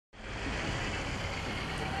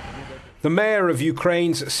The mayor of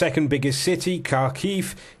Ukraine's second biggest city,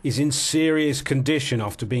 Kharkiv, is in serious condition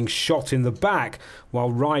after being shot in the back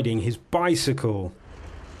while riding his bicycle.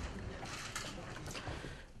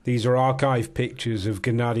 These are archive pictures of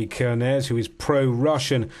Gennady Kernes, who is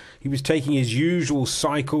pro-Russian. He was taking his usual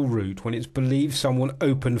cycle route when it's believed someone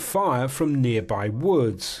opened fire from nearby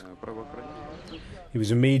woods. He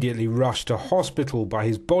was immediately rushed to hospital by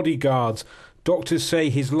his bodyguards. Doctors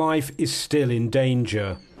say his life is still in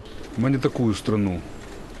danger.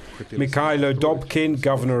 Mykhailo Dobkin,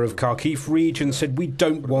 governor of Kharkiv Region, said, "We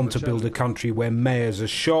don't want to build a country where mayors are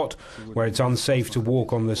shot, where it's unsafe to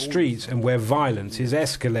walk on the streets and where violence is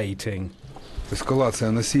escalating."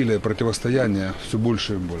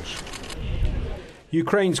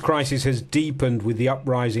 Ukraine's crisis has deepened with the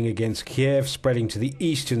uprising against Kiev spreading to the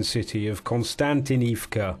eastern city of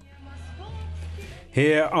Konstantinivka.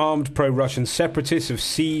 Here, armed pro-Russian separatists have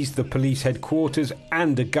seized the police headquarters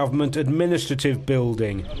and a government administrative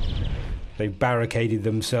building. They've barricaded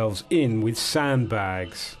themselves in with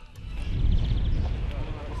sandbags.